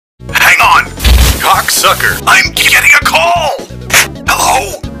sucker. I'm getting a call!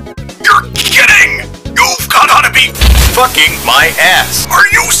 Hello? You're kidding! You've got to be fucking my ass. Are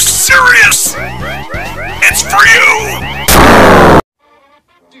you serious? It's for you!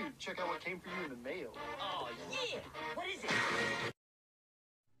 Dude, check out what came for you in the mail. Oh, yeah! What is it?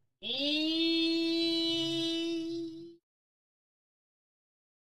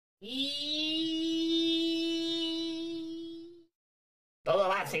 Todo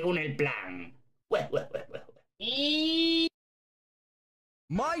va según el plan.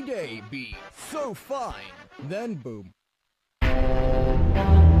 My day be so fine, then boom.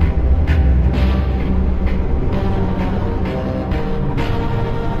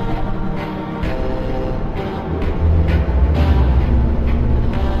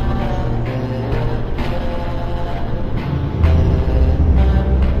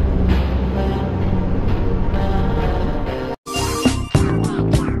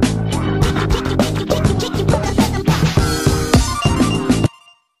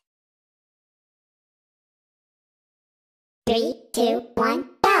 Three, two, one,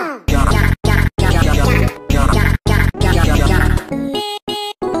 go!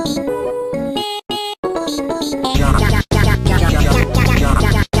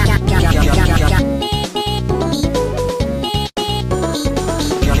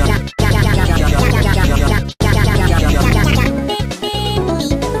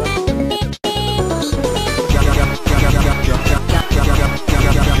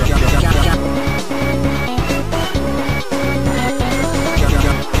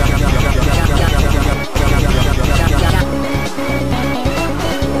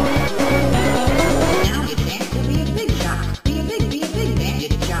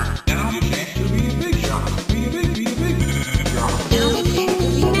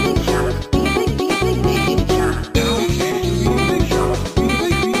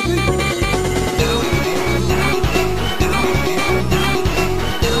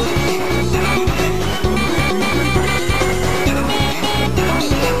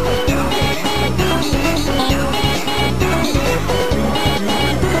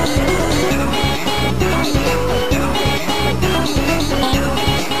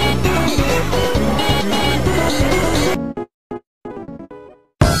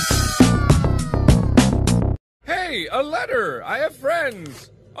 Hey, a letter! I have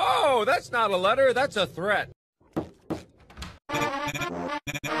friends! Oh, that's not a letter, that's a threat.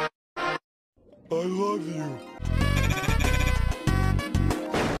 I love you.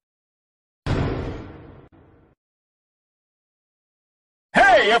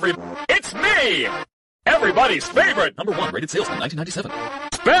 Hey, it's me! Everybody's favorite! #1 rated salesman, 1997.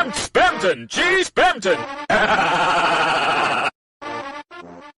 Spamton! Gee, Spamton!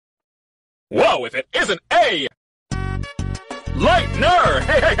 Whoa, if it isn't A! Lightner!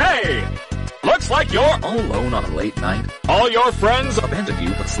 Hey! Looks like you're all alone on a late night. All your friends abandoned you,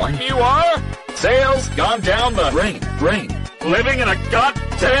 but slimy you are? Sales gone down the drain. Living in a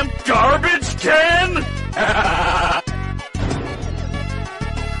goddamn garbage can?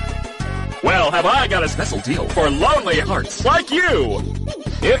 Well, have I got a special deal for lonely hearts like you?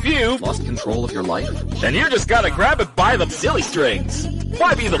 If you've lost control of your life, then you just gotta grab it by the silly strings.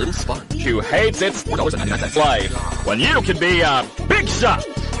 Why be the little sponge who hates its life when you can be a big shot?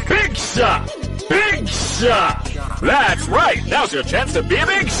 Big shot! Big shot! That's right, now's your chance to be a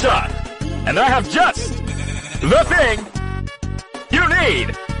big shot. And I have just the thing you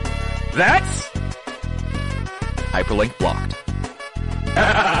need. That's hyperlink blocked.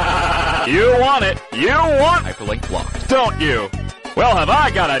 You want it. You want hyperlink blocked, don't you? Well, have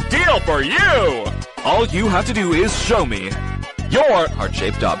I got a deal for you? All you have to do is show me your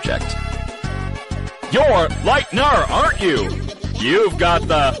heart-shaped object. You're Lightner, aren't you? You've got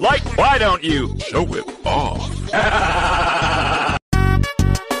the light. Why don't you show it off?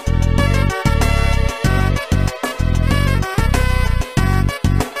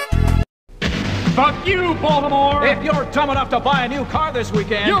 Fuck you, Baltimore! If you're dumb enough to buy a new car this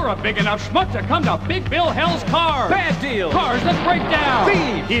weekend, You're a big enough schmuck to come to Big Bill Hell's Cars! bad deal. Cars that break down!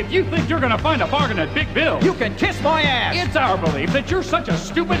 Thieves. If you think you're gonna find a bargain at Big Bill, You can kiss my ass. it's our belief that you're such a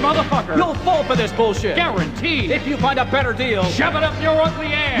stupid motherfucker. You'll fall for this bullshit. Guaranteed. If you find a better deal, Shove it up your ugly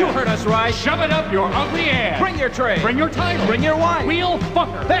ass! you heard us right. Shove it up your ugly ass! Bring your tray. Bring your title! Bring your wife. We'll fuck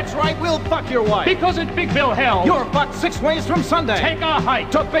her! That's right, we'll fuck your wife. Because at Big Bill Hell, You're fucked 6 ways from Sunday. take a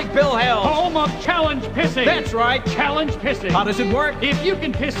hike to Big Bill Hell. home of challenge pissing! That's right. Challenge pissing! How does it work? If you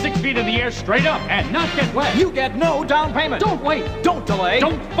can piss 6 feet in the air straight up and not get wet, You get no down payment. don't wait! Don't delay.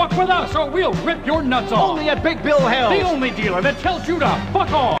 Don't fuck with us or we'll rip your nuts off! Only at Big Bill Hell. The only dealer that tells you to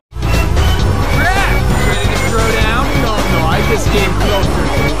fuck off! Ready to throw down? No, I just came closer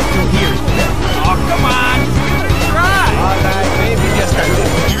to here. Oh, come on!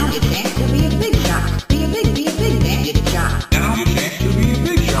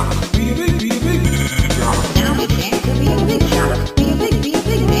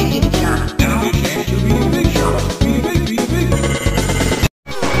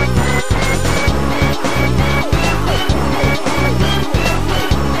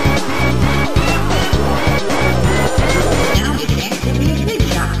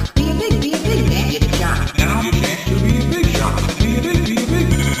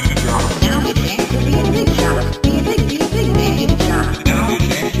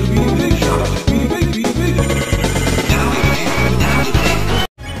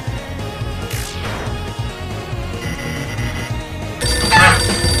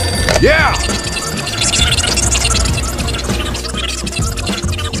 Yeah!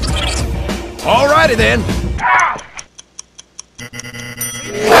 Alrighty then.